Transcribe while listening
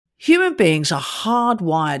Human beings are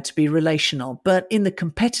hardwired to be relational, but in the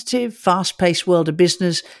competitive, fast-paced world of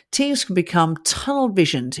business, teams can become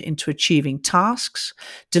tunnel-visioned into achieving tasks,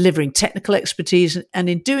 delivering technical expertise, and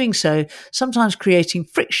in doing so, sometimes creating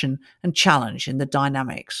friction and challenge in the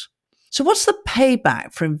dynamics. So what's the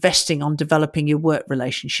payback for investing on developing your work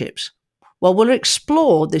relationships? Well, we'll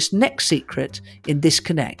explore this next secret in this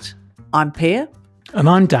Connect. I'm Pia. And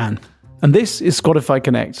I'm Dan. And this is Spotify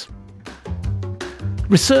Connect.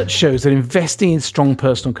 Research shows that investing in strong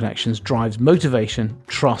personal connections drives motivation,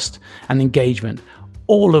 trust, and engagement,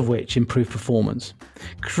 all of which improve performance.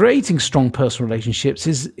 Creating strong personal relationships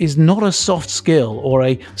is not a soft skill or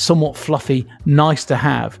a somewhat fluffy nice to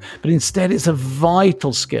have, but instead it's a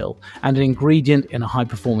vital skill and an ingredient in a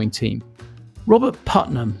high-performing team. Robert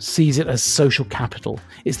Putnam sees it as social capital.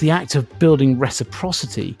 It's the act of building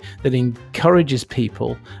reciprocity that encourages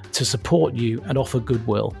people to support you and offer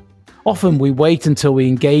goodwill. Often we wait until we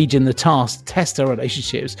engage in the task to test our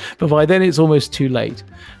relationships, but by then it's almost too late.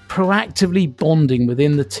 Proactively bonding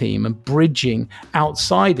within the team and bridging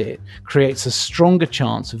outside it creates a stronger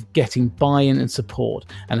chance of getting buy-in and support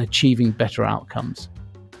and achieving better outcomes.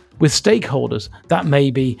 With stakeholders, that may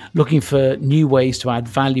be looking for new ways to add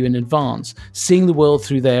value in advance, seeing the world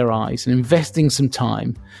through their eyes and investing some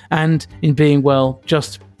time, and in being,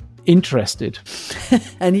 just interested.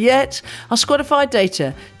 And yet, our Spotify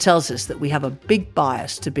data tells us that we have a big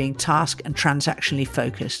bias to being task and transactionally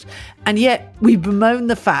focused. And yet, we bemoan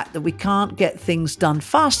the fact that we can't get things done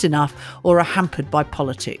fast enough or are hampered by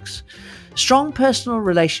politics. Strong personal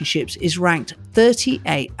relationships is ranked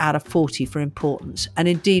 38 out of 40 for importance, and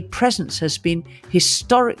indeed presence has been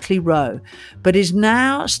historically low, but is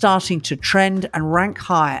now starting to trend and rank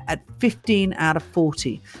higher at 15 out of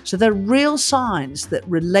 40. So there are real signs that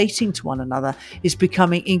relating to one another is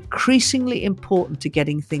becoming increasingly important to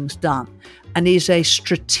getting things done and is a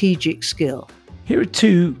strategic skill. Here are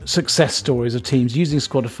two success stories of teams using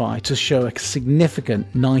Spotify to show a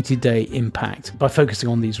significant 90-day impact by focusing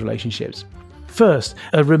on these relationships. First,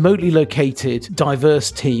 a remotely located,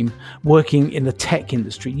 diverse team working in the tech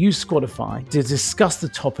industry used Spotify to discuss the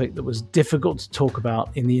topic that was difficult to talk about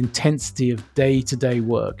in the intensity of day-to-day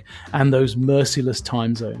work and those merciless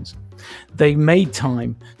time zones. They made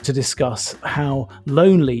time to discuss how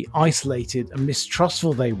lonely, isolated, and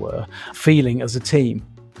mistrustful they were feeling as a team.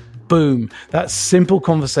 Boom, that simple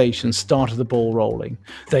conversation started the ball rolling.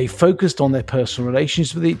 They focused on their personal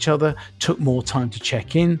relations with each other, took more time to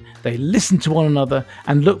check in, they listened to one another,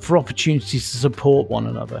 and looked for opportunities to support one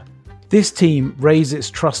another. This team raised its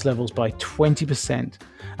trust levels by 20%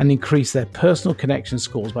 and increased their personal connection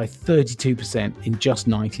scores by 32% in just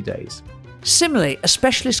 90 days. Similarly, a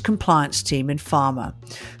specialist compliance team in pharma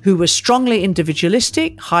who was strongly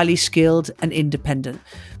individualistic, highly skilled and independent.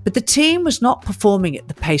 But the team was not performing at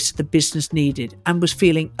the pace the business needed and was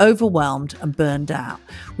feeling overwhelmed and burned out,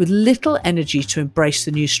 with little energy to embrace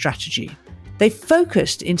the new strategy. They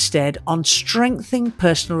focused instead on strengthening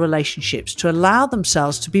personal relationships to allow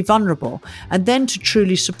themselves to be vulnerable and then to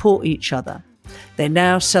truly support each other. They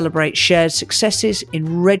now celebrate shared successes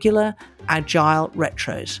in regular, agile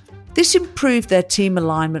retros. This improved their team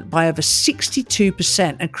alignment by over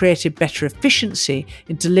 62% and created better efficiency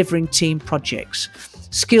in delivering team projects.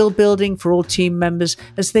 Skill building for all team members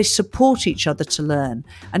as they support each other to learn,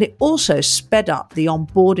 and it also sped up the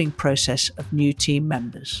onboarding process of new team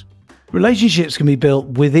members. Relationships can be built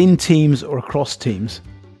within teams or across teams.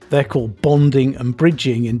 They're called bonding and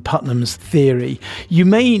bridging in Putnam's theory. You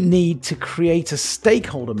may need to create a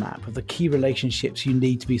stakeholder map of the key relationships you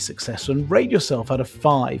need to be successful and rate yourself out of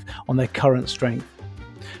 5 on their current strength.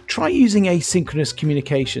 Try using asynchronous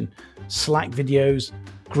communication, Slack videos,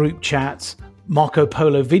 group chats, Marco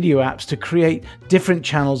Polo video apps to create different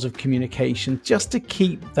channels of communication just to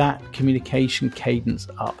keep that communication cadence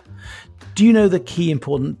up. Do you know the key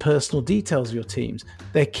important personal details of your teams?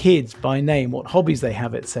 Their kids by name, what hobbies they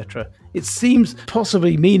have, etc. It seems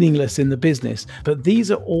possibly meaningless in the business, but these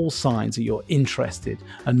are all signs that you're interested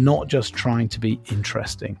and not just trying to be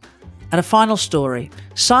interesting. And a final story.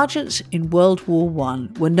 Sergeants in World War I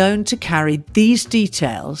were known to carry these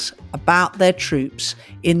details about their troops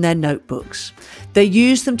in their notebooks. They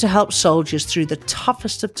used them to help soldiers through the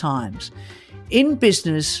toughest of times. In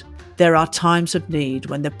business, there are times of need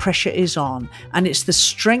when the pressure is on, and it's the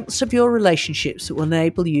strengths of your relationships that will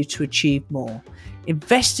enable you to achieve more.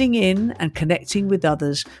 Investing in and connecting with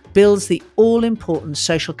others builds the all-important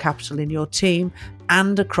social capital in your team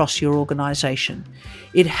and across your organisation.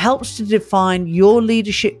 It helps to define your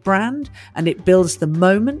leadership brand, and it builds the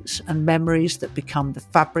moments and memories that become the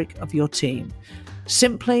fabric of your team.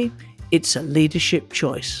 Simply, it's a leadership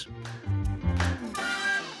choice.